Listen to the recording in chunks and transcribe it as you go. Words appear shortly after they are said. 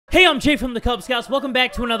Hey, I'm Jay from the Kubz Scouts. Welcome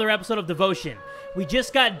back to another episode of Devotion. We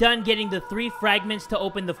just got done getting the 3 fragments to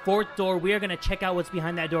open the 4th door. We are going to check out what's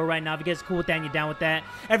behind that door right now. If you guys are cool with that and you're down with that,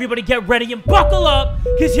 everybody get ready and buckle up,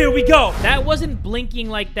 because here we go. That wasn't blinking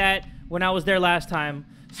like that when I was there last time,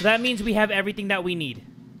 so that means we have everything that we need.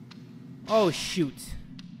 Oh, shoot.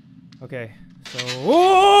 Okay, so...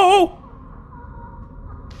 Oh!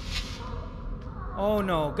 Oh,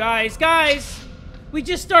 no. Guys! We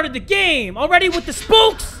just started the game! Already with the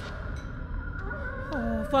spooks!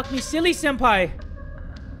 Oh, fuck me silly, senpai.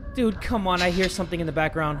 Dude, come on. I hear something in the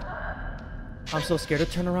background. I'm so scared to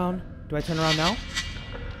turn around. Do I turn around now?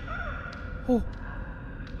 Oh.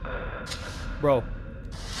 Bro.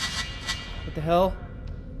 What the hell?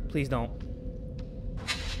 Please don't.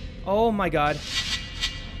 Oh my god.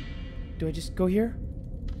 Do I just go here?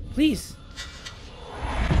 Please.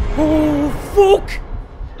 Oh, fuck!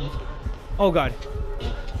 Oh god.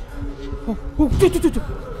 Oh,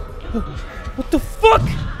 what the fuck?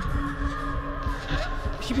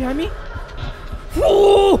 Is she behind me?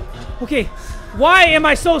 Oh! Okay. Why am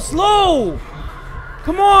I so slow?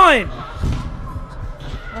 Come on!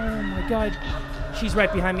 Oh my god. She's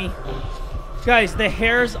right behind me. Guys, the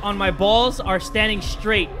hairs on my balls are standing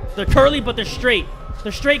straight. They're curly, but they're straight.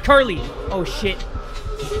 They're straight curly. Oh shit.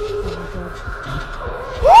 Oh my god.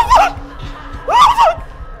 Oh fuck! Oh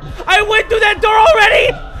fuck! I went through that door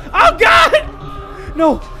already! Oh god!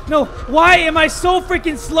 No. No, why am I so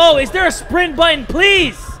freaking slow? Is there a sprint button?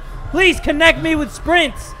 Please! Please connect me with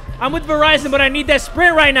sprints. I'm with Verizon, but I need that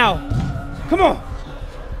sprint right now. Come on.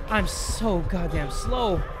 I'm so goddamn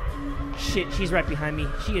slow. Shit, she's right behind me.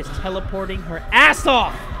 She is teleporting her ass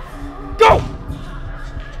off. Go!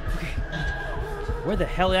 Okay. Where the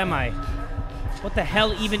hell am I? What the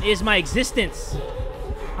hell even is my existence?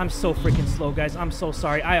 I'm so freaking slow, guys. I'm so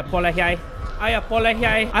sorry. I apologize.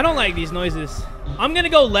 I don't like these noises. I'm gonna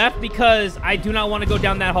go left because I do not want to go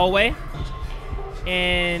down that hallway.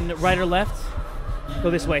 And right or left?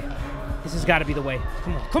 Go this way. This has got to be the way.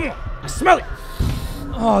 Come on, come on. I smell it.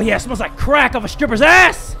 Oh yeah, it smells like crack off a stripper's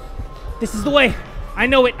ass. This is the way. I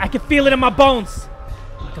know it. I can feel it in my bones.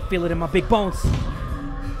 I can feel it in my big bones.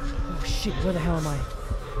 Oh shit, where the hell am I?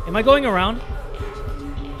 Am I going around?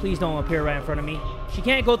 Please don't appear right in front of me. She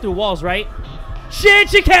can't go through walls, right? Shit,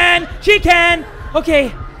 she can! She can!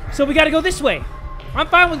 Okay, so we gotta go this way. I'm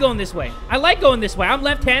fine with going this way. I like going this way. I'm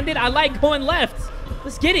left-handed. I like going left.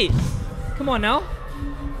 Let's get it. Come on now.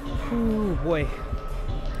 Ooh, boy.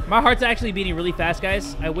 My heart's actually beating really fast,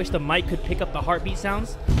 guys. I wish the mic could pick up the heartbeat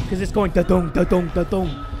sounds, because it's going da-dong, da-dong,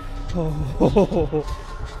 da-dong. Oh,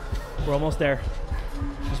 we're almost there.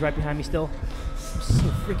 She's right behind me still. I'm so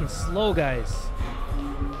freaking slow, guys.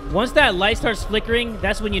 Once that light starts flickering,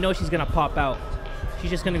 that's when you know she's going to pop out. She's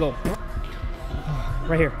just going to go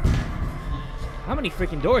right here. How many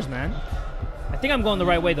freaking doors, man? I think I'm going the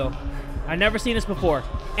right way, though. I've never seen this before.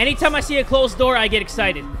 Anytime I see a closed door, I get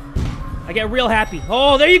excited. I get real happy.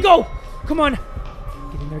 Oh, there you go. Come on.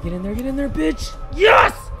 Get in there, get in there, get in there, bitch.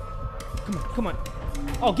 Yes! Come on, come on.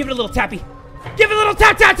 Oh, give it a little tappy. Give it a little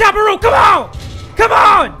tap-tap-tap-a-roo. Come on! Come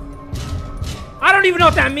on! I don't even know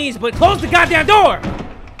what that means, but close the goddamn door.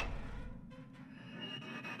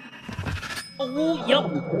 Oh,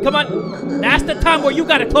 yep. Come on. That's the time where you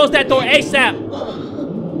gotta close that door ASAP.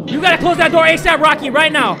 You gotta close that door ASAP, Rocky,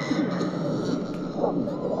 right now.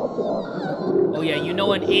 Oh, yeah, you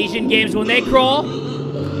know in Asian games when they crawl?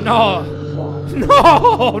 No.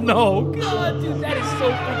 No, no. God, dude, that is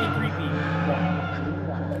so freaking creepy.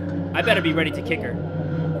 I better be ready to kick her.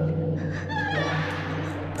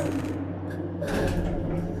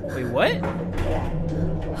 Wait, what?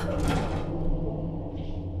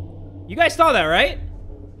 You guys saw that, right?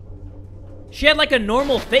 She had like a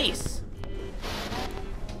normal face.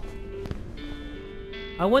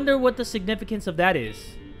 I wonder what the significance of that is.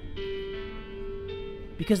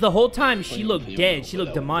 Because the whole time she looked dead, she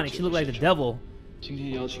looked demonic, she looked like the devil.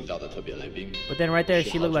 But then right there,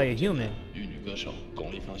 she looked like a human.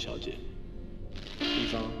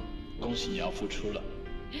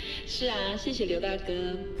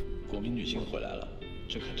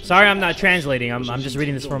 Sorry, I'm not translating. I'm just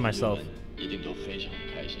reading this for myself.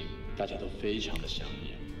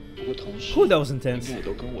 Whew, that was intense.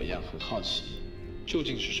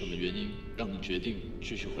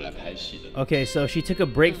 Okay, so she took a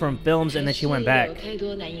break from films and then she went back.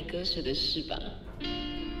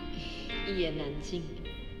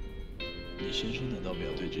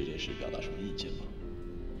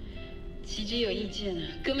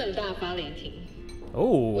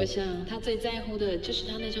 Oh.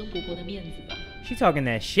 She talking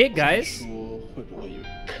that shit, guys.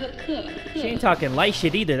 She ain't talking light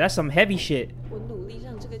shit either. That's some heavy shit.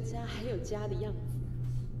 家还有家的样子。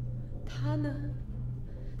他呢，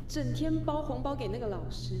整天包红包给那个老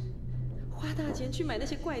师，花大钱去买那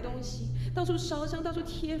些怪东西，到处烧香，到处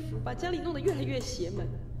贴符，把家里弄得越来越邪门。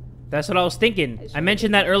 That's what I was thinking. I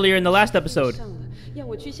mentioned that earlier in the last episode. 要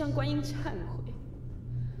我去向观音忏悔，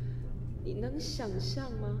你能想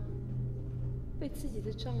象吗？被自己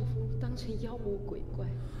的丈夫当成妖魔鬼怪。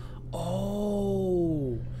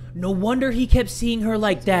Oh, no wonder he kept seeing her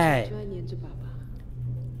like that.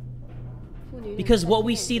 Because what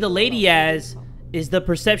we see the lady as is the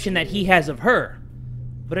perception that he has of her.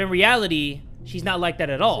 But in reality, she's not like that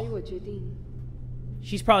at all.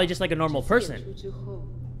 She's probably just like a normal person.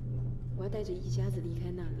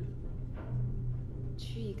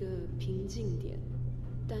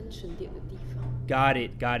 Got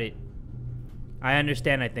it, got it. I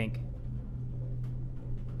understand, I think.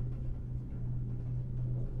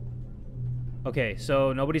 Okay,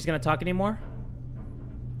 so nobody's gonna talk anymore?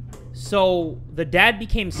 So, the dad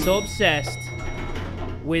became so obsessed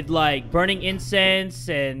with, like, burning incense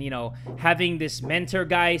and, you know, having this mentor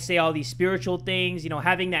guy say all these spiritual things, you know,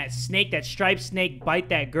 having that snake, that striped snake, bite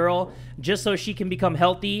that girl just so she can become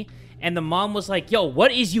healthy. And the mom was like, yo,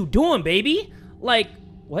 what is you doing, baby? Like,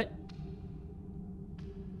 what?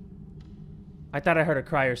 I thought I heard a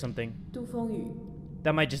cry or something.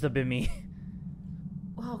 That might just have been me.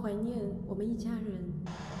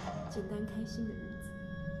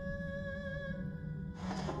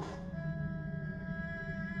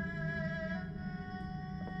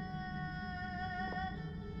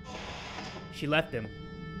 She left him.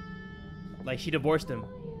 Like, she divorced him.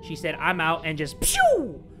 She said, I'm out, and just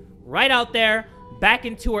pew! Right out there, back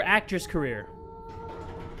into her actress career.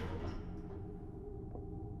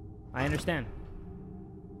 I understand.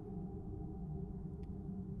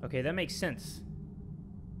 Okay, that makes sense.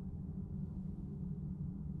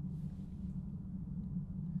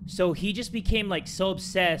 So he just became, like, so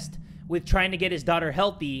obsessed with trying to get his daughter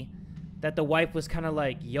healthy that the wife was kind of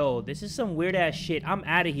like, yo, this is some weird-ass shit. I'm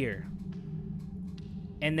out of here.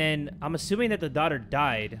 And then I'm assuming that the daughter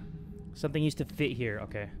died. Something used to fit here.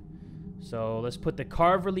 Okay. So let's put the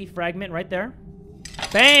carved relief fragment right there.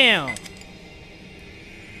 Bam!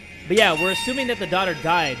 But yeah, we're assuming that the daughter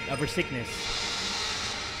died of her sickness.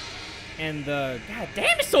 And the... God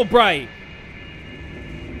damn, it's so bright!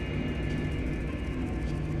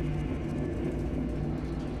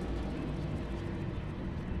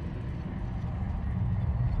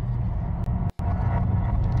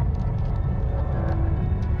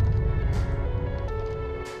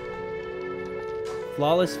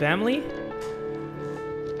 Flawless family?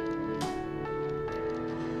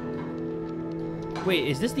 Wait,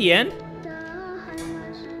 is this the end?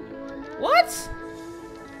 What?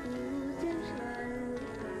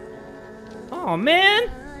 Oh, man.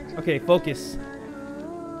 Okay, focus.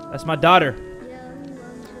 That's my daughter.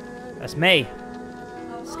 That's May.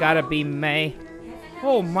 It's gotta be May.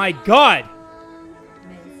 Oh, my God.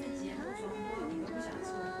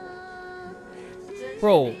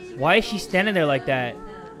 Bro, why is she standing there like that?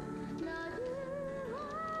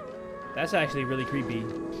 That's actually really creepy.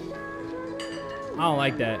 I don't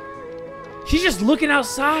like that. She's just looking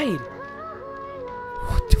outside.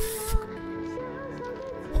 What the fuck?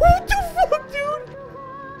 What the fuck, dude?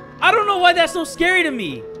 I don't know why that's so scary to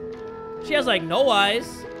me. She has like no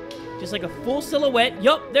eyes. Just like a full silhouette.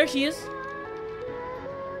 Yup, there she is.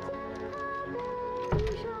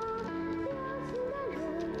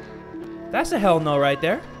 That's a hell no right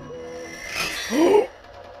there.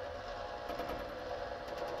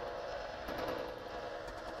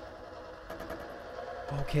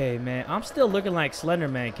 Okay, man. I'm still looking like Slender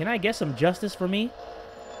Man. Can I get some justice for me?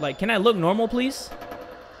 Like, can I look normal, please?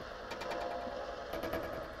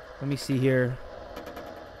 Let me see here.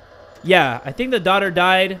 Yeah, I think the daughter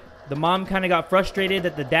died. The mom kind of got frustrated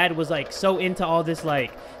that the dad was, like, so into all this,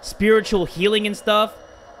 like, spiritual healing and stuff.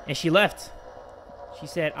 And she left. She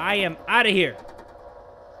said, I am out of here.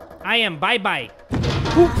 I am bye-bye.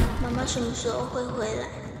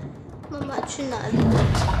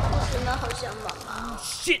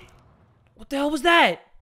 Shit! What the hell was that?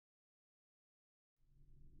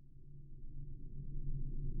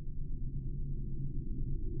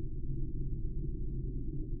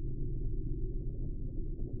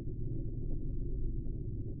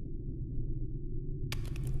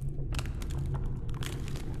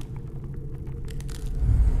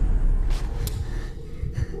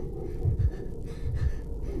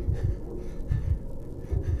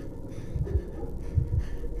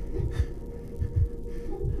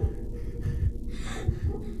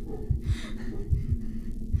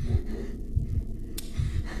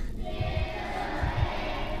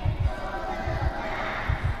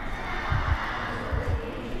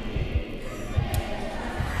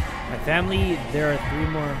 family, there are 3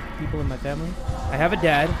 more people in my family. I have a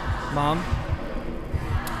dad, mom.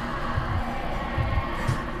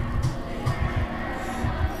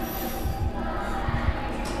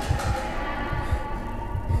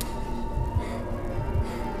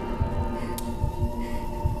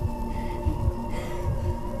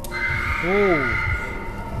 Oh.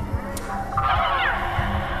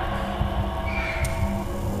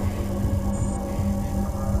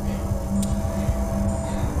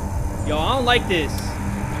 Yo, I don't like this.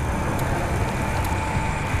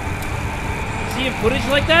 Seeing footage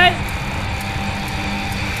like that?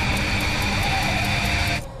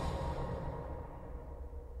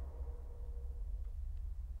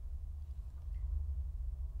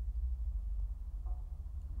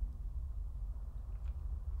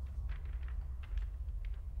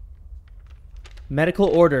 Medical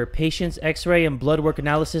order. Patient's x-ray and blood work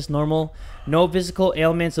analysis normal. No physical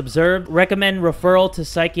ailments observed. Recommend referral to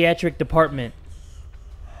psychiatric department.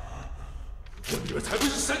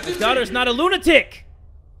 His daughter's not a lunatic!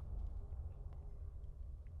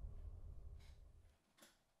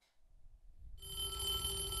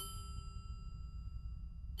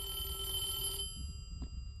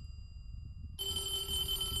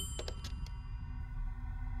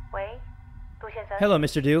 Hello,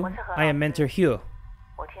 Mr. Du. I am Mentor Hugh.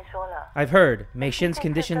 I've heard. Mei Xin's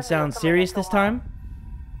condition sounds serious this time?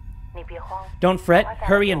 Don't fret.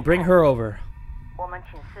 Hurry and bring her over.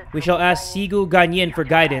 We shall ask Sigu Ganyin for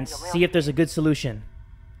guidance, see if there's a good solution.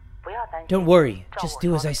 Don't worry. Just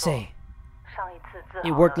do as I say.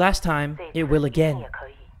 It worked last time. It will again.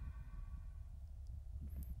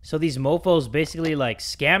 So these mofos basically like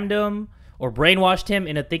scammed him or brainwashed him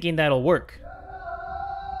into thinking that'll work.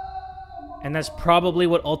 And that's probably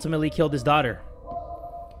what ultimately killed his daughter.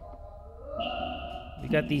 We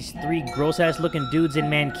got these 3 gross-ass looking dudes in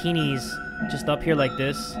mankinis just up here like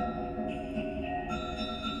this.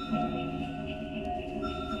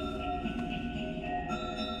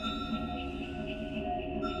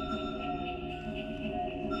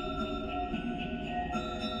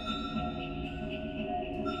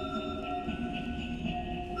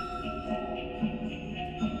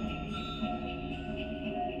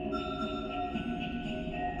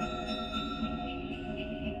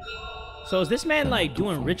 So is this man like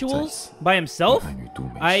doing rituals by himself?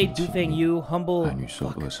 I, Du Feng Yu, humble.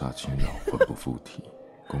 Fuck.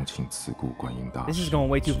 This is going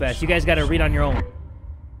way too fast. You guys gotta read on your own.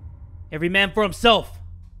 Every man for himself.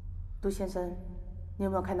 Du 先生，你有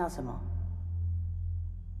没有看到什么？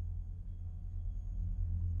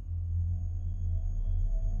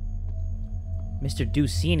 Mr. Du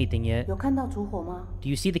see anything yet? 有看到烛火吗？ Do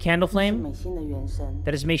you see the candle 是 flame? 美心的元神。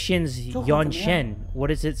 That is Mei Xin's 烛火 Yuan 怎么样？ Shen. What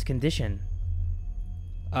is its condition?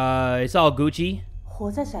 It's all Gucci. 火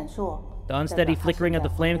在闪烁。 The unsteady flickering of the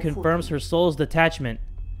flame confirms her soul's detachment.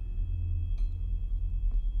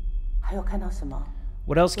 还有看到什么？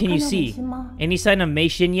 What else can you 有看到美 see? 心吗？ Any sign of Mei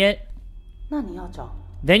Xin yet? 那你要找。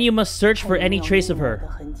 Then you must search 看 for 有没 any 有 trace 灭 of 火 her. 的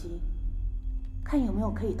痕迹，看有没有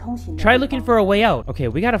可以通行的 Try 地 looking 方 for a way out. Okay,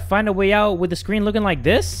 we gotta find a way out with the screen looking like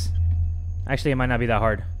this? Actually, it might not be that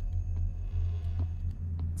hard.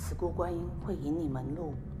 此故观音会引你门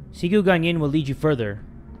路。 Sigu Ganyin will lead you further.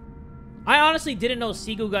 I honestly didn't know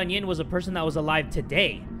Sigu Ganyin was a person that was alive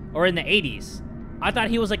today, or in the 80s. I thought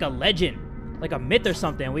he was like a legend, like a myth or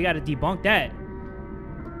something. We gotta debunk that.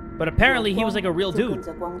 But apparently he was like a real 就跟 dude.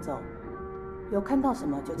 着光走，有看到什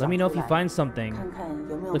么就 Let 找 me know 出 if you 来 find something. 看看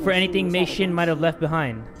有没有 Look for 美心 anything 留 Mei 下的 Xin 东 might have 西 left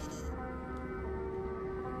behind.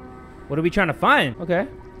 What are we trying to find? Okay,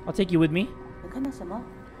 I'll take you with me. 你看到什么？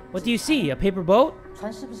 What do you see? A paper boat?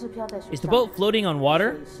 船是不是飘在水 Is the 上？ boat floating on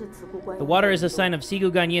water? 水是慈故观音 The water is a 的 sign of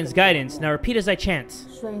Sigu Ganyin's guidance. Now repeat as I chant.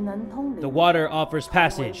 水能通灵 The water offers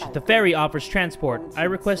passage. The ferry offers transport. I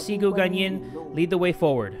request Sigu Ganyin lead the way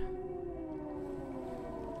forward.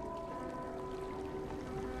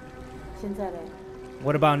 现在嘞，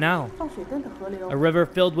 What about now? 放水灯的河流 A，river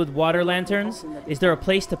filled with water lanterns? Is there a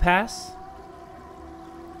place to pass?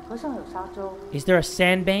 河上有沙洲， Is there a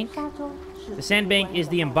sandbank? 沙洲是 The sandbank is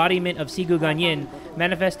the embodiment of Sigu Ganyin,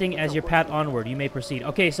 manifesting as your path onward. You may proceed.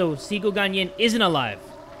 Okay, so Sigu Ganyin isn't alive.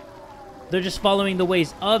 They're just following the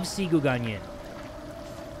ways of Sigu Ganyin.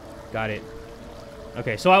 Got it.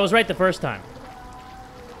 Okay, so I was right the first time.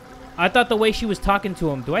 I thought the way she was talking to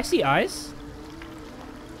him... Do I see eyes?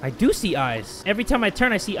 I do see eyes. Every time I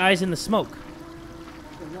turn, I see eyes in the smoke.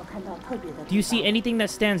 有没有看到特别的 Do you 地方 see anything that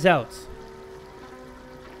stands out?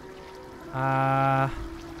 Huh.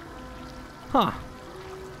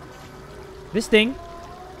 This thing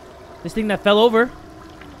that fell over.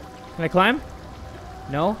 Can I climb?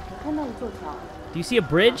 No. 我看到一座桥， Do you see a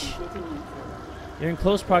bridge? 接近名字了。You're in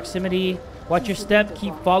close proximity. Watch your step.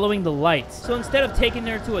 Keep following the lights. So instead of taking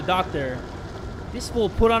her to a doctor, this fool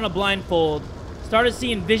put on a blindfold, started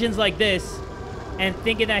seeing visions like this, and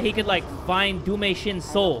thinking that he could, like, find Dume Shin's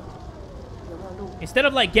soul. Instead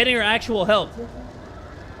of, like, getting her actual help.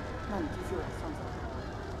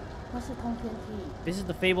 This is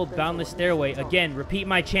the fabled boundless stairway. Again, repeat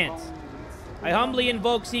my chants. I humbly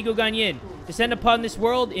invoke Sigu Ganyin. Descend upon this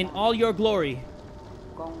world in all your glory.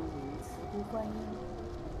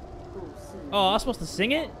 Oh, I was supposed to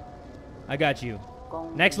sing it? I got you.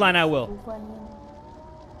 Next line I will.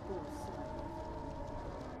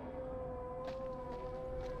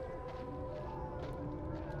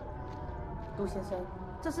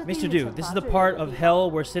 Mr. Du, this is the part of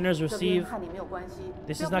hell where sinners receive...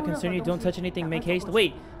 This does not concern you. Don't touch anything. Make haste.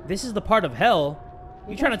 Wait, this is the part of hell?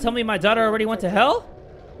 You trying to tell me my daughter already went to hell?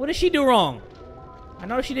 What did she do wrong? I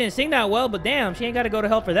know she didn't sing that well, but damn, she ain't got to go to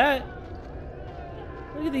hell for that.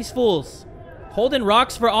 Look at these fools. Holding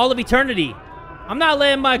rocks for all of eternity. I'm not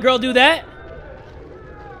letting my girl do that.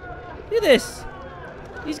 Look at this.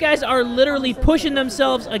 These guys are literally pushing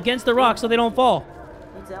themselves against the rock so they don't fall.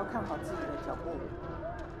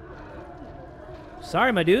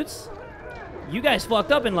 Sorry, my dudes. You guys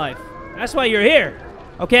fucked up in life. That's why you're here.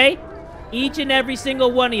 Okay? Each and every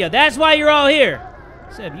single one of you. That's why you're all here.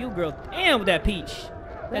 Except you, girl. Damn, with that peach.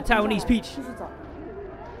 That Taiwanese peach.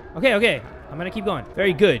 Okay, okay. I'm gonna keep going.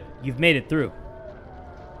 Very good. You've made it through.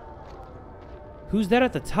 Who's that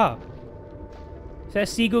at the top? Is that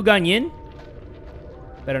Sigu Ganyin?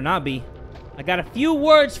 Better not be. I got a few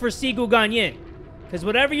words for Sigu Ganyin. Because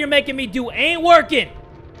whatever you're making me do ain't working.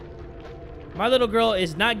 My little girl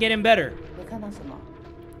is not getting better.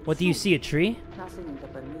 What do you see, a tree?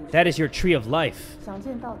 That is your tree of life.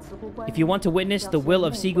 If you want to witness the will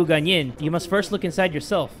of Sigu Ganyin, you must first look inside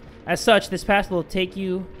yourself. As such, this path will take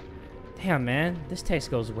you... Damn, man. This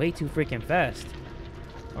text goes way too freaking fast.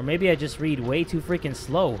 Or maybe I just read way too freaking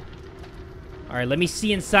slow. Alright, let me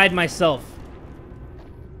see inside myself.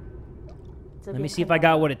 Let me see if I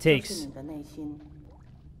got what it takes.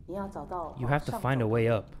 You have to find a way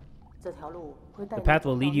up. The path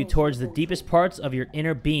will lead you towards the deepest parts of your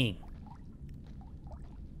inner being.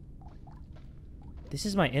 This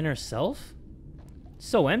is my inner self?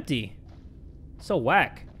 So empty. So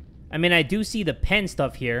whack. I mean, I do see the pen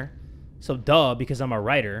stuff here. So duh, because I'm a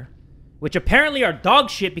writer. Which apparently are dog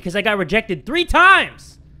shit because I got rejected 3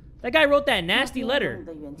 times! That guy wrote that nasty letter.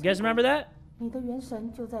 You guys remember that?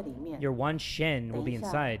 Your Wan Shen will be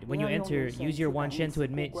inside. When you enter, use your Wan Shen to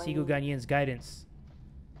admit Sigu Ganyin's guidance.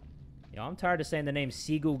 Yo, I'm tired of saying the name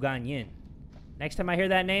Sigu Ganyin. Next time I hear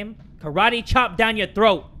that name, karate chop down your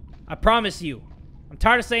throat. I promise you. I'm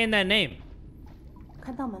tired of saying that name.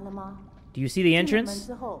 Do you see the entrance?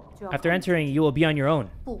 After entering, you will be on your own.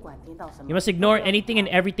 You must ignore anything and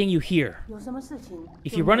everything you hear.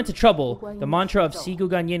 If you run into trouble, the mantra of Sigu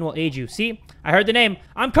Ganyin will aid you. See? I heard the name.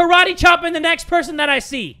 I'm karate chopping the next person that I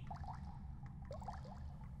see.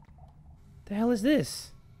 The hell is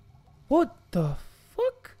this? What the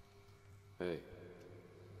fuck? Hey.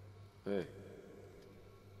 Hey.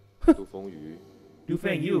 Du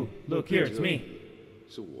Feng Yu, look here, it's me.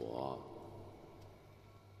 是我啊。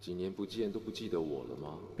几年不见都不记得我了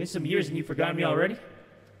吗？ Been some years and you forgot me already?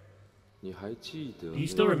 你还记得 Do you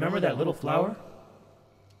still remember that little flower?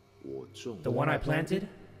 我种 The one I planted?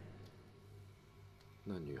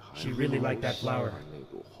 那女孩 She really liked that flower. 那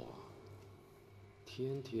朵花，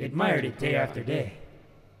天天 Admired it day after day.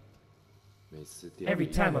 每次掉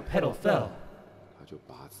Every time a petal fell, 她就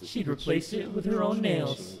拔自己 she'd replace it with her own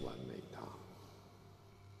nails. 重完美它，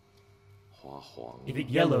花黄 If it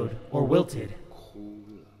yellowed or wilted, 枯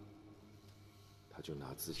了，她就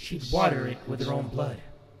拿自己的 she'd water it with her own blood,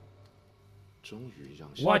 终于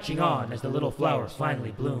让 watching on as the little flower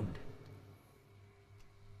finally bloomed.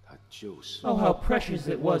 她就是 Oh, how precious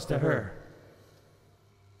it was to her.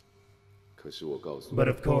 可是我告诉你 But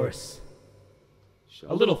of course,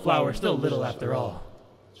 a little flower is still little after all.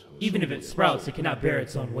 Even if it sprouts, it cannot bear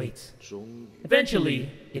its own weight. 终于 Eventually,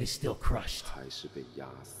 it is still crushed. 还是被压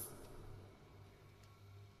死。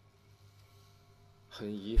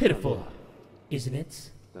很遗憾， Pitiful, isn't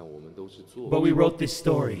it? 但我们都是做 But we wrote this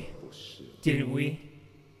story, 不是。 didn't we?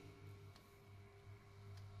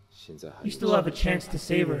 现在还 You 有 still have a chance to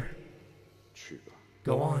save her. 去吧，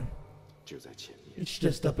 Go on. 就在前面， It's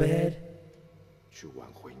just up ahead. 去挽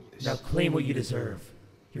回你的 Now 心。 claim what you deserve.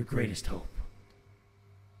 Your greatest hope.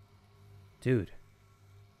 Dude.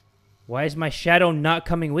 Why is my shadow not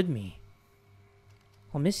coming with me?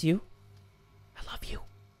 I'll miss you. I love you.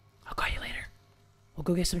 I'll call you later. We'll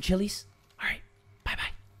go get some chilies. Alright.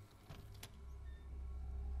 Bye-bye.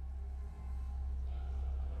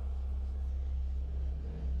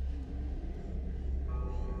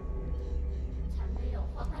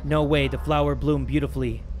 No way, the flower bloomed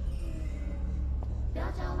beautifully.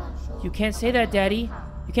 You can't say that, Daddy.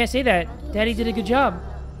 You can't say that. Daddy did a good job.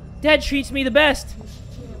 Dad treats me the best.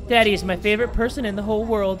 Daddy is my favorite person in the whole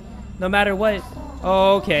world, no matter what.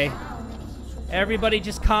 Oh, okay. Everybody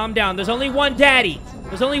just calm down. There's only one Daddy.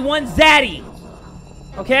 There's only one Zaddy.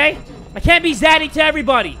 Okay? I can't be Zaddy to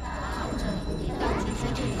everybody.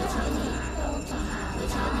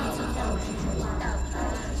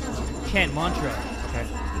 Chant mantra. Okay.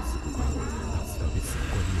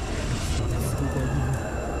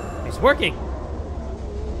 It's working.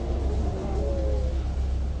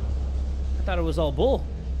 I thought it was all bull.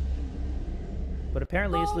 But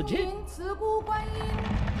apparently it's legit.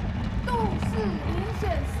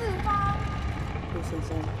 陆先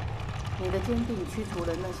生，你的坚定驱除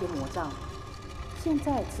了那些魔障。现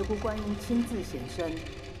在慈姑观音亲自显身，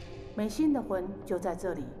美心的魂就在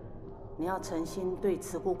这里。你要诚心对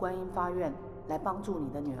慈姑观音发愿，来帮助你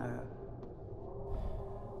的女儿。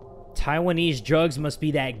Taiwanese drugs must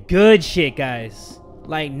be that good shit, guys.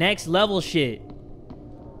 Like next level shit.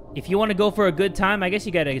 If you want to go for a good time, I guess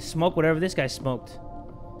you gotta smoke whatever this guy smoked.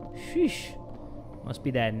 Sheesh. Must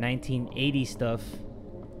be that 1980 stuff.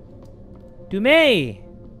 Dumei!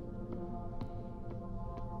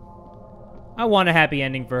 I want a happy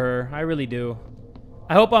ending for her. I really do.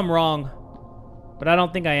 I hope I'm wrong. But I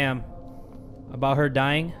don't think I am. About her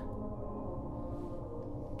dying.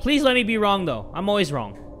 Please let me be wrong, though. I'm always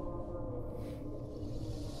wrong.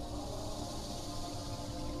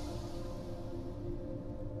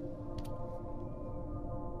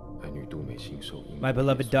 My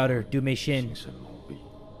beloved daughter, Du Mei Xin.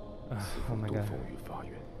 Oh my god.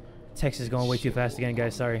 Text is going way too fast again,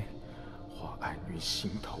 guys. Sorry.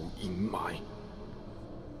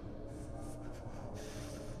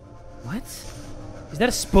 What? Is that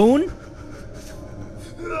a spoon?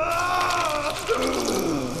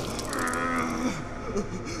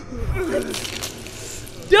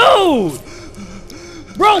 Dude!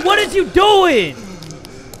 Bro, what is you doing?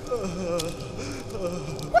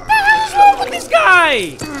 What the hell is wrong with this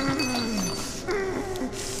guy?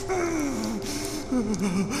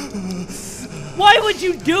 Why would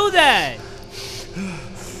you do that?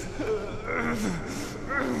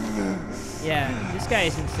 Yeah, this guy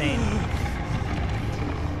is insane.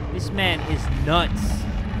 This man is nuts.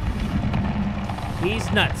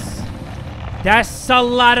 He's nuts. That's a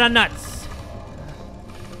lot of nuts.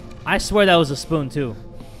 I swear that was a spoon too.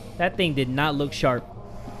 That thing did not look sharp.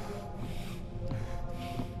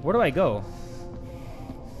 Where do I go?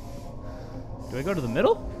 Do I go to the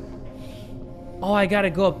middle? Oh, I gotta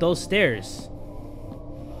go up those stairs.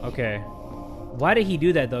 Okay. Why did he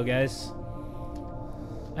do that though, guys?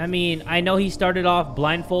 I mean, I know he started off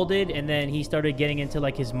blindfolded and then he started getting into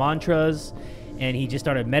like his mantras and he just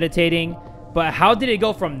started meditating. But how did it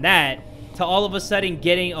go from that to all of a sudden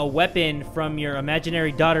getting a weapon from your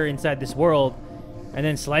imaginary daughter inside this world and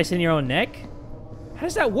then slicing your own neck? How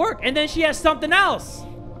does that work? And then she has something else.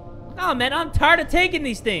 Nah, man, I'm tired of taking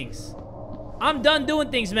these things. I'm done doing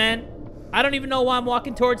things, man. I don't even know why I'm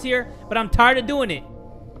walking towards here, but I'm tired of doing it.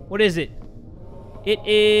 What is it? It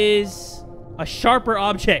is a sharper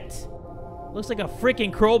object. Looks like a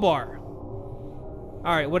freaking crowbar. All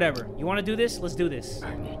right, whatever. You want to do this? Let's do this.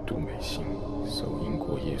 I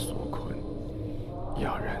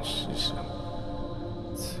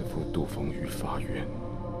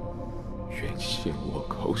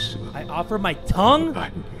offer my tongue?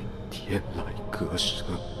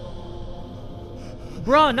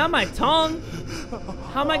 Bro, not my tongue.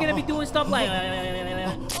 How am I gonna be doing stuff like,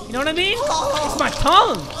 you know what I mean? It's my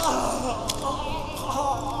tongue.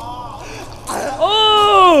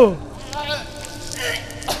 Oh!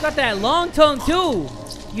 Got that long tongue too.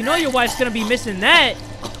 You know your wife's gonna be missing that.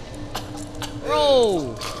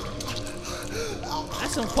 Bro.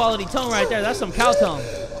 That's some quality tongue right there. That's some cow tongue.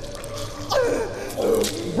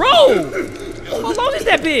 Bro! How long is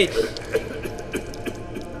that bitch?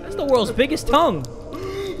 That's the world's biggest tongue.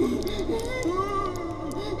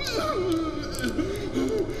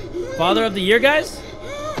 Father of the year, guys?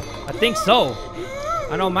 I think so.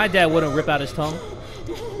 I know my dad wouldn't rip out his tongue.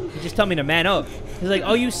 He'd just tell me to man up. He's like,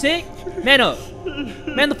 oh, you sick? Man up.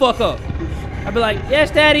 Man the fuck up. I'd be like, yes,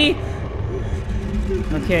 daddy.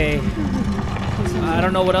 Okay. I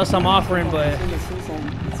don't know what else I'm offering, but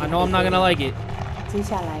I know I'm not gonna like it.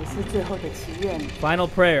 Final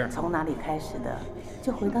prayer.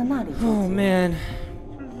 Oh, man.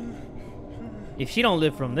 If she don't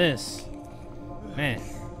live from this, man.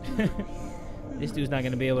 This dude's not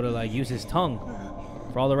gonna be able to like use his tongue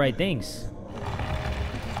for all the right things.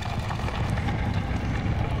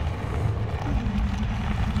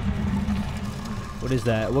 What What is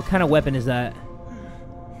that? What kind of weapon is that?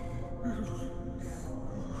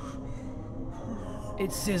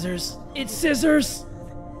 It's scissors. It's scissors.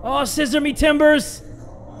 Oh, scissor me timbers.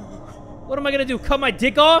 What am I gonna do? Cut my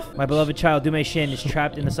dick off? My beloved child, Dume Shin, is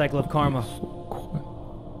trapped in the cycle of karma.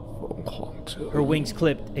 Her wings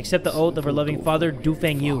clipped. Accept the oath of her loving father, Du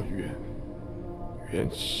Feng Yu.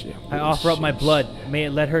 I offer up my blood. May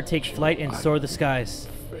it let her take flight and soar the skies.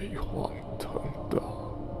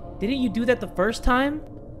 Didn't you do that the first time?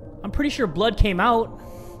 I'm pretty sure blood came out.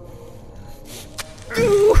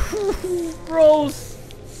 Gross.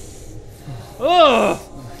 Ugh.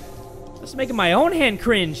 That's making my own hand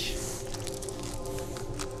cringe.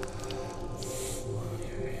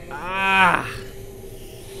 Ah.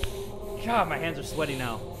 God, my hands are sweaty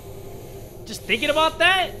now. Just thinking about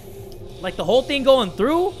that? Like the whole thing going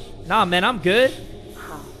through? Nah, man, I'm good.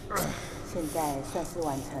 好，现在算是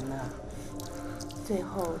完成了。最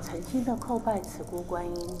后诚心的叩拜慈姑观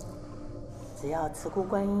音，只要慈姑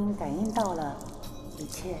观音感应到了，一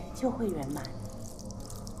切就会圆满。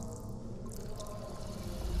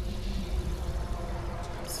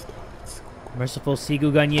Merciful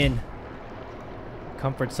Sigu Ganyin.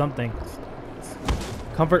 Comfort something.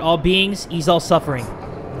 Comfort all beings, ease all suffering.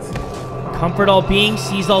 Comfort all beings,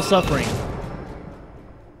 ease all suffering.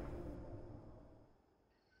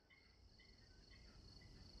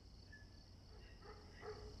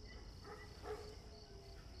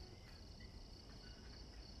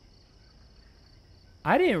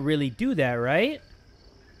 I didn't really do that, right?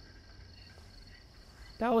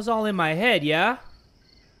 That was all in my head, yeah?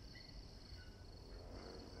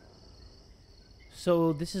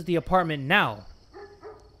 So this is the apartment now.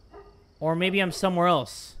 Or maybe I'm somewhere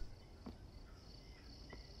else.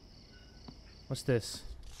 What's this?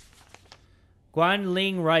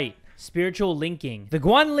 Guanling Rite. Spiritual linking. The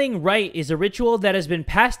Guanling Rite is a ritual that has been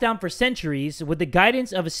passed down for centuries. With the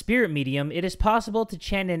guidance of a spirit medium, it is possible to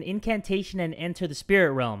chant an incantation and enter the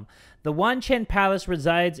spirit realm. The Wanchen Palace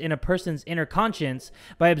resides in a person's inner conscience.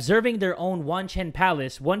 By observing their own Wanchen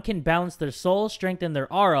Palace, one can balance their soul, strengthen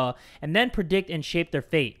their aura, and then predict and shape their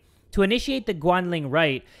fate. To initiate the Guanling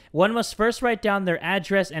Rite, one must first write down their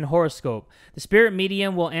address and horoscope. The spirit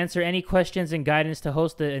medium will answer any questions and guidance to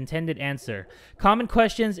host the intended answer. Common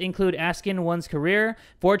questions include asking one's career,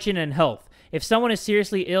 fortune, and health. If someone is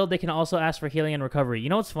seriously ill, they can also ask for healing and recovery. You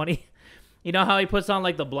know what's funny? You know how he puts on,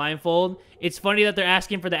 like, the blindfold? It's funny that they're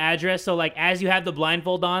asking for the address, so, like, as you have the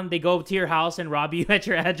blindfold on, they go to your house and rob you at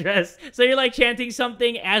your address. So you're, like, chanting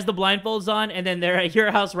something as the blindfold's on, and then they're at your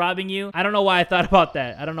house robbing you. I don't know why I thought about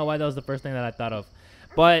that. I don't know why that was the first thing that I thought of.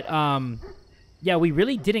 But, yeah, we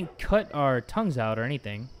really didn't cut our tongues out or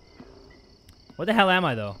anything. What the hell am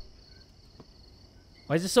I, though?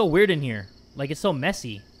 Why is it so weird in here? Like, it's so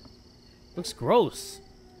messy. Looks gross.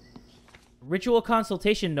 Ritual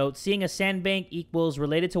consultation note, seeing a sandbank equals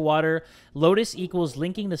related to water. Lotus equals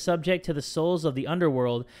linking the subject to the souls of the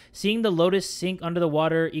underworld. Seeing the lotus sink under the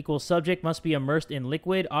water equals subject must be immersed in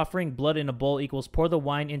liquid. Offering blood in a bowl equals pour the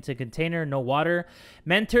wine into container, no water.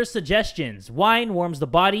 Mentor suggestions. Wine warms the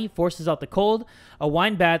body, forces out the cold. A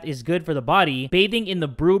wine bath is good for the body. Bathing in the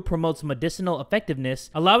brew promotes medicinal effectiveness,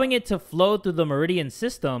 allowing it to flow through the meridian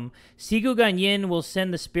system. Sigu Ganyin will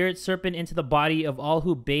send the spirit serpent into the body of all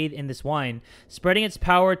who bathe in this wine, spreading its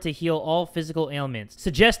power to heal all physical ailments.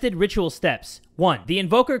 Suggested ritual steps. 1. The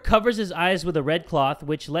invoker covers his eyes with a red cloth,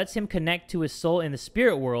 which lets him connect to his soul in the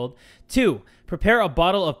spirit world. 2. Prepare a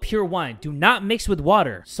bottle of pure wine. Do not mix with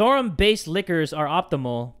water. Sorum-based liquors are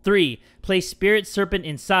optimal. 3. Place spirit serpent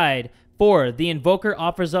inside. 4. The invoker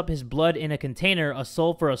offers up his blood in a container, a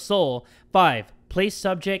soul for a soul. 5. Place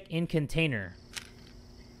subject in container.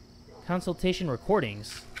 Consultation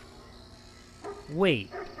recordings.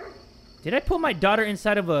 Wait. Did I put my daughter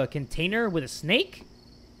inside of a container with a snake?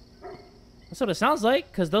 That's what it sounds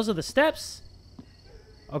like, because those are the steps.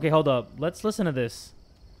 Okay, hold up. Let's listen to this.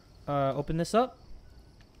 Open this up.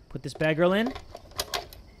 Put this bad girl in.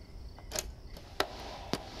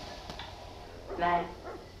 来，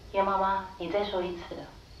叶妈妈，你再说一次。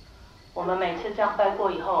我们每次这样拜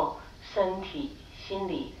过以后，身体、心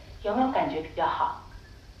理有没有感觉比较好？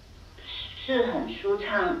是很舒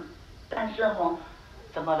畅，但是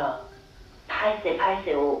怎么了？拍谁，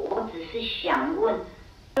我只是想问，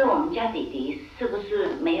对我们家弟弟是不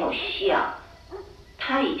是没有效？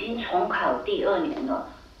他已经重考第2年了，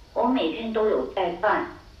我每天都有在办，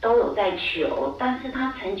都有在求，但是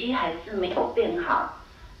他成绩还是没有变好，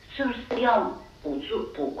是不是要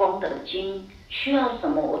补功的经？需要什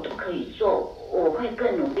么我都可以做，我会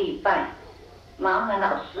更努力办。麻烦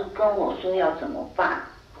老师跟我说要怎么办。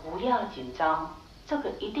不要紧张，这个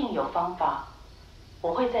一定有方法，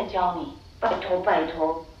我会再教你。拜托拜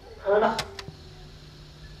托，何老。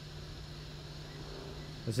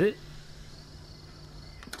Was it?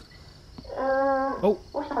 Oh.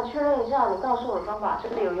 我想确认一下，你告诉我的方法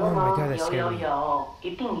真的有用吗？ Oh my God, that scared me. 有，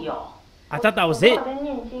一定有。I thought that was it. 我在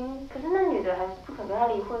念经，可是那女的还是不肯跟他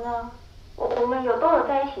离婚啊。我们都有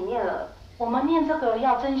在一起念了。我们念这个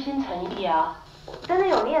要真心诚意啊。真的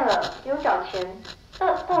有念了，有缴钱。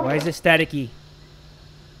到底 Why is it staticky?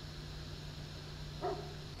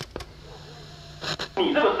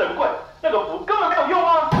 你这个神棍，那个符根本没有用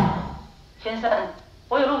啊！先生，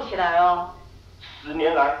我有录起来哦。10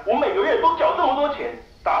年来，我每个月都缴这么多钱，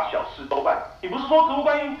大小事都办。你不是说植物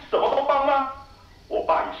观音什么都帮吗？我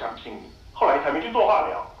爸也相信你，后来才没去做化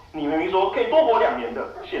疗。你明明说可以多活2年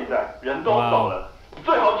的，现在人都走了，你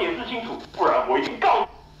最好解释清楚，不然我一定告你。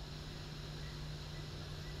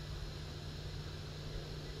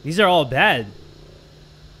These are all bad.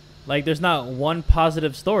 Like, there's not one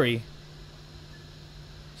positive story.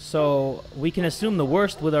 So, we can assume the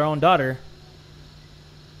worst with our own daughter.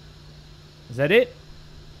 Is that it?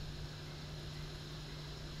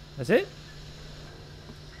 That's it?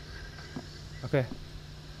 Okay.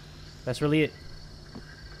 That's really it.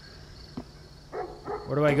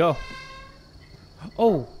 Where do I go?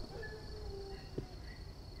 Oh!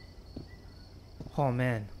 Oh,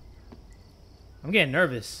 man. I'm getting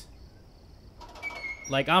nervous.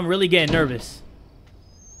 Like, I'm really getting nervous.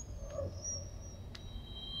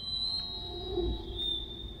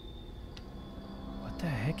 What the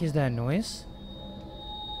heck is that noise?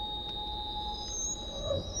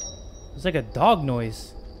 It's like a dog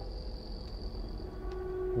noise.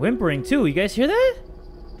 Whimpering too. You guys hear that?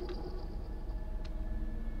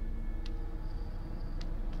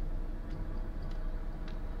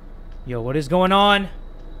 Yo, what is going on?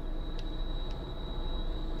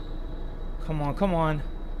 Come on, come on.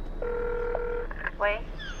 喂，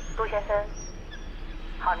陆先生。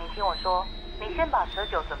好，你听我说，你先把蛇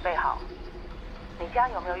酒准备好。你家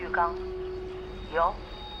有没有浴缸？有。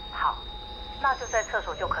好，那就在厕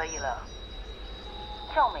所就可以了。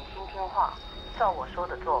叫美心听话，照我说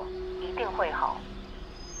的做，一定会好。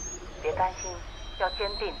别担心，要坚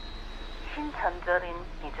定，心诚则灵，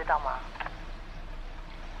你知道吗？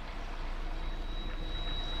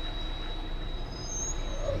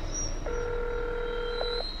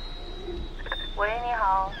喂，你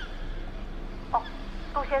好。哦，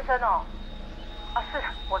陆先生哦。啊，是，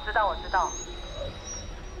我知道，我知道。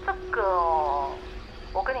这个哦，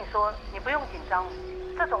我跟你说，你不用紧张，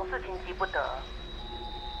这种事情急不得。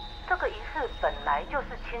这个仪式本来就是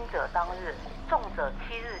轻者当日，重者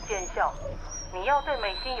7日见效。你要对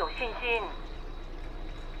美心有信心，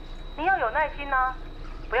你要有耐心啊，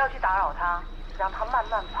不要去打扰她，让她慢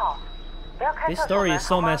慢泡，不要开 This 厕所 story 门 is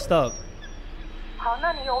so 好吗？ messed up. 好，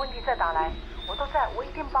那你有问题再打来，我都在，我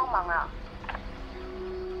一定帮忙啊。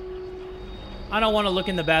I don't want to look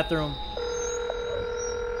in the bathroom.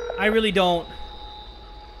 I really don't.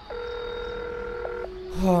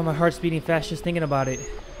 Oh, my heart's beating fast just thinking about it.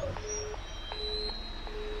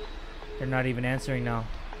 They're not even answering now.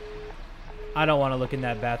 I don't want to look in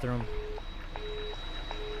that bathroom.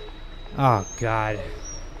 Oh, God.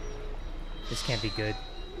 This can't be good.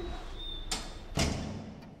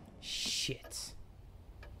 Shit.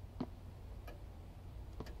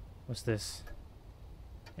 What's this?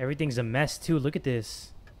 Everything's a mess, too. Look at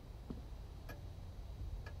this.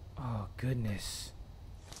 Oh, goodness.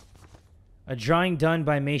 A drawing done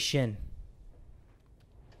by Mei Shin.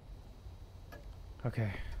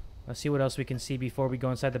 Okay. Let's see what else we can see before we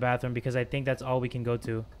go inside the bathroom, because I think that's all we can go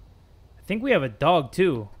to. I think we have a dog,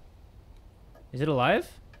 too. Is it alive?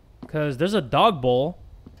 Because there's a dog bowl.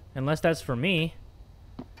 Unless that's for me.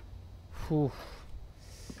 Whew.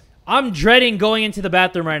 I'm dreading going into the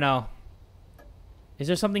bathroom right now. Is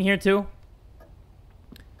there something here, too?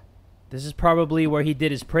 This is probably where he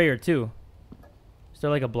did his prayer, too. Is there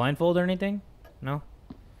like a blindfold or anything? No?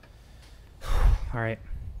 Alright.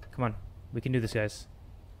 Come on. We can do this, guys.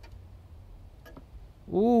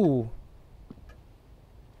 Ooh.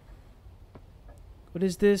 What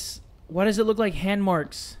is this? Why does it look like hand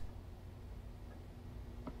marks?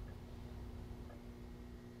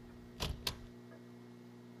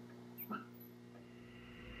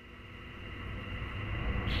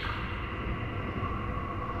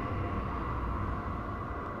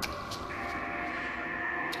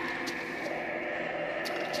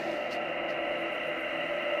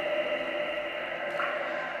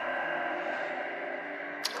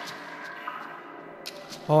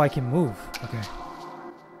 Oh, I can move. Okay.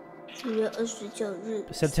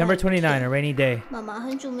 September 29, a rainy day.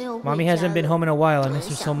 Mommy hasn't been home in a while. I miss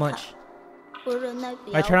her so much.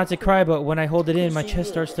 I try not to cry, but when I hold it in, my chest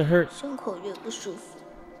starts to hurt.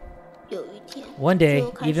 One day,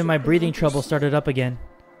 even my breathing trouble started up again.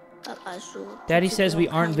 Daddy says we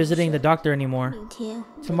aren't visiting the doctor anymore.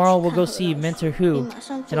 Tomorrow we'll go see Mentor Who,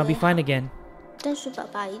 and I'll be fine again.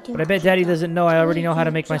 But I bet Daddy doesn't know I already know how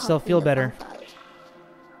to make myself feel better.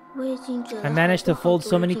 I managed to fold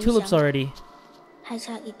so many tulips already.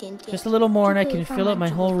 Just a little more and I can fill up my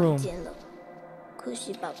whole room.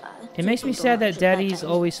 It makes me sad that Daddy's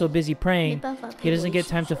always so busy praying, he doesn't get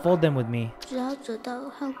time to fold them with me.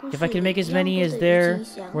 If I can make as many as there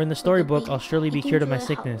were in the storybook, I'll surely be cured of my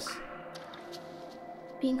sickness.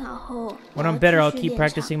 When I'm better, I'll keep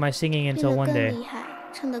practicing my singing until one day.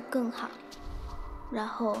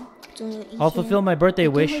 I'll fulfill my birthday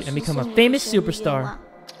wish and become a famous superstar.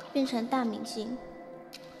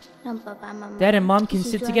 Dad and Mom can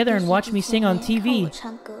sit together and watch me sing on TV.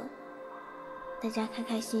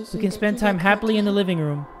 We can spend time happily in the living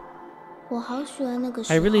room.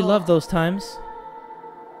 I really love those times.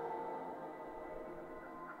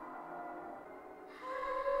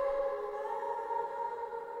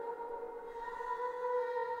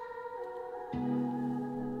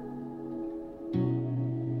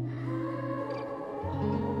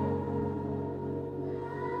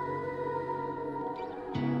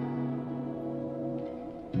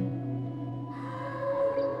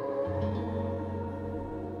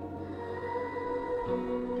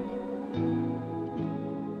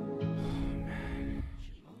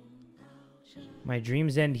 My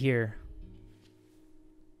dreams end here.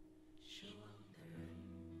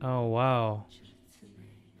 Oh, wow.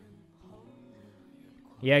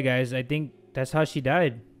 Yeah, guys, I think that's how she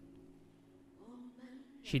died.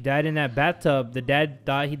 She died in that bathtub. The dad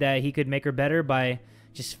thought that he could make her better by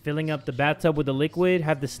just filling up the bathtub with the liquid,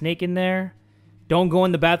 have the snake in there. Don't go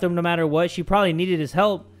in the bathroom no matter what. She probably needed his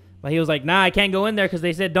help, but he was like, nah, I can't go in there because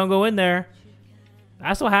they said don't go in there.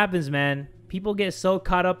 That's what happens, man. People get so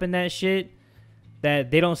caught up in that shit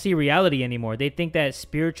that they don't see reality anymore. They think that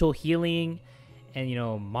spiritual healing and, you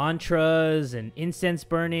know, mantras and incense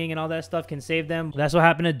burning and all that stuff can save them. That's what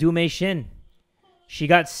happened to Dume Shin. She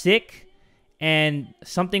got sick and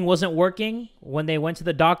something wasn't working when they went to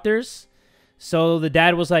the doctors. So the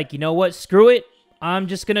dad was like, you know what? Screw it. I'm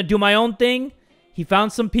just going to do my own thing. He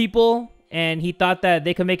found some people and he thought that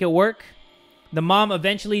they could make it work. The mom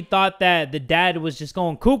eventually thought that the dad was just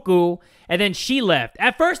going cuckoo, and then she left.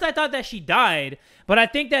 At first, I thought that she died, but I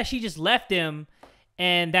think that she just left him,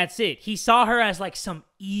 and that's it. He saw her as like some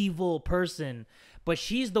evil person, but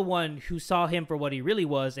she's the one who saw him for what he really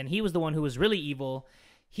was, and he was the one who was really evil.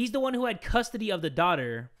 He's the one who had custody of the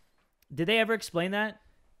daughter. Did they ever explain that?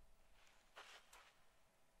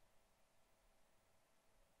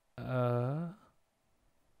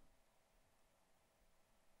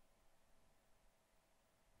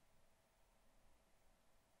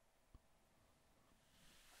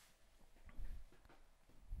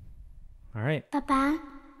 All right. 爸爸，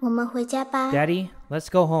我们回家吧。 Daddy, let's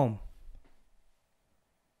go home.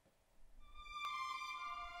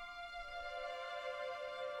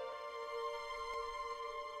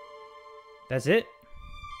 That's it?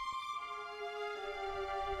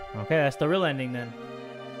 Okay, that's the real ending then.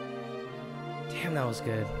 Damn, that was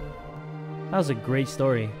good. That was a great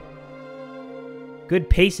story. Good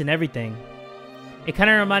pace and everything. It kind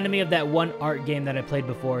of reminded me of that one art game that I played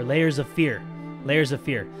before, Layers of Fear. Layers of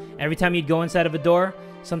Fear. Every time you'd go inside of a door,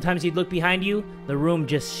 sometimes you'd look behind you, the room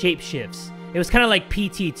just shape shifts. It was kind of like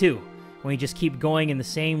PT too, when you just keep going in the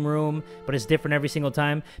same room, but it's different every single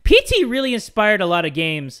time. PT really inspired a lot of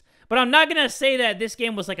games, but I'm not going to say that this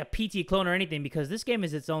game was like a PT clone or anything, because this game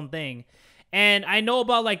is its own thing. And I know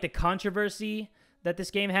about like the controversy that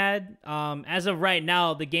this game had. As of right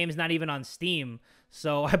now, the game's not even on Steam,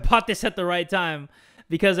 so I bought this at the right time.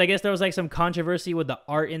 Because I guess there was like some controversy with the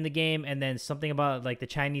art in the game, and then something about like the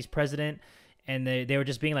Chinese president, and they were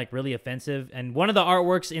just being like really offensive. And one of the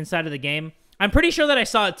artworks inside of the game, I'm pretty sure that I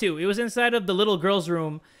saw it too. It was inside of the little girl's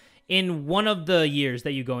room in one of the years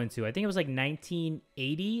that you go into. I think it was like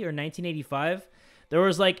 1980 or 1985. There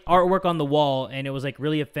was like artwork on the wall, and it was like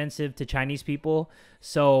really offensive to Chinese people.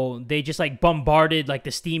 So they just like bombarded like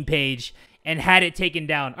the Steam page and had it taken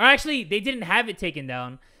down. Or actually, they didn't have it taken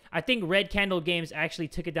down. I think Red Candle Games actually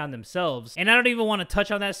took it down themselves. And I don't even want to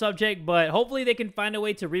touch on that subject, but hopefully they can find a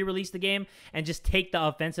way to re-release the game and just take the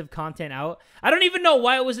offensive content out. I don't even know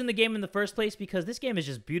why it was in the game in the first place, because this game is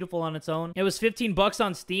just beautiful on its own. It was 15 bucks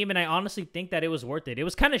on Steam, and I honestly think that it was worth it. It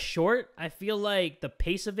was kind of short. I feel like the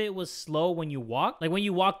pace of it was slow when you walked. Like when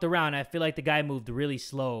you walked around, I feel like the guy moved really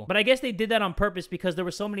slow. But I guess they did that on purpose because there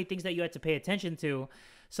were so many things that you had to pay attention to.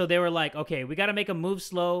 So they were like, okay, we got to make them move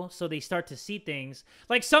slow so they start to see things.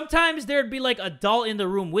 Like, sometimes there'd be, like, a doll in the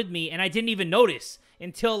room with me, and I didn't even notice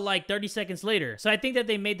until, like, 30 seconds later. So I think that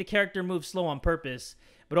they made the character move slow on purpose.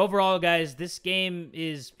 But overall, guys, this game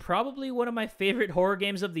is probably one of my favorite horror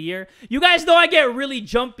games of the year. You guys know I get really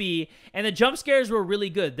jumpy, and the jump scares were really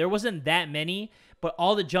good. There wasn't that many, but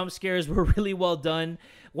all the jump scares were really well done.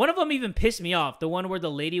 One of them even pissed me off. The one where the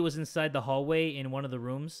lady was inside the hallway in one of the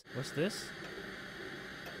rooms. What's this?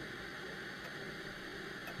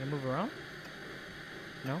 Can I move around?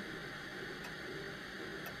 No?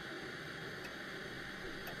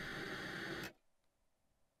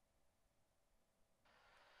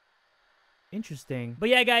 Interesting. But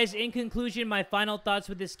yeah, guys, in conclusion, my final thoughts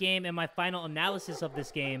with this game and my final analysis of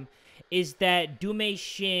this game is that Dume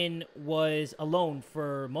Shin was alone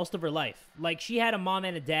for most of her life. Like, she had a mom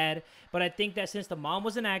and a dad, but I think that since the mom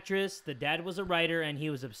was an actress, the dad was a writer, and he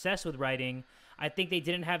was obsessed with writing, I think they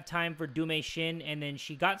didn't have time for Dume Shin, and then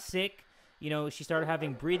she got sick. You know, she started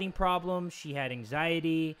having breathing problems, she had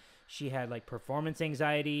anxiety, she had, like, performance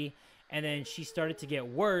anxiety, and then she started to get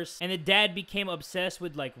worse, and the dad became obsessed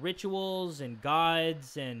with, like, rituals and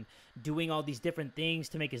gods and doing all these different things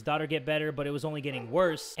to make his daughter get better, but it was only getting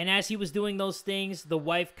worse. And as he was doing those things, the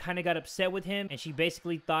wife kind of got upset with him, and she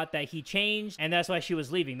basically thought that he changed, and that's why she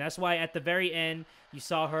was leaving. That's why at the very end, you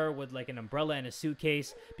saw her with, like, an umbrella and a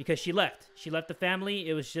suitcase, because she left. She left the family.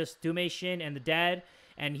 It was just Dume Shin and the dad,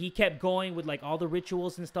 and he kept going with, like, all the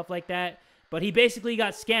rituals and stuff like that, but he basically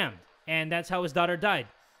got scammed, and that's how his daughter died.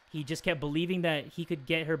 He just kept believing that he could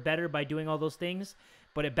get her better by doing all those things,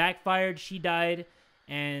 but it backfired. She died,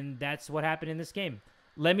 and that's what happened in this game.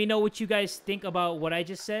 Let me know what you guys think about what I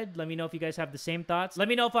just said. Let me know if you guys have the same thoughts. Let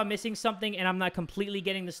me know if I'm missing something and I'm not completely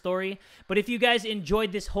getting the story. But if you guys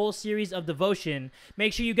enjoyed this whole series of devotion,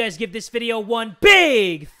 make sure you guys give this video one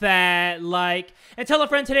big fat like. And tell a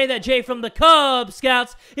friend today that Jay from the Kubz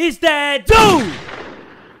Scouts is that dude!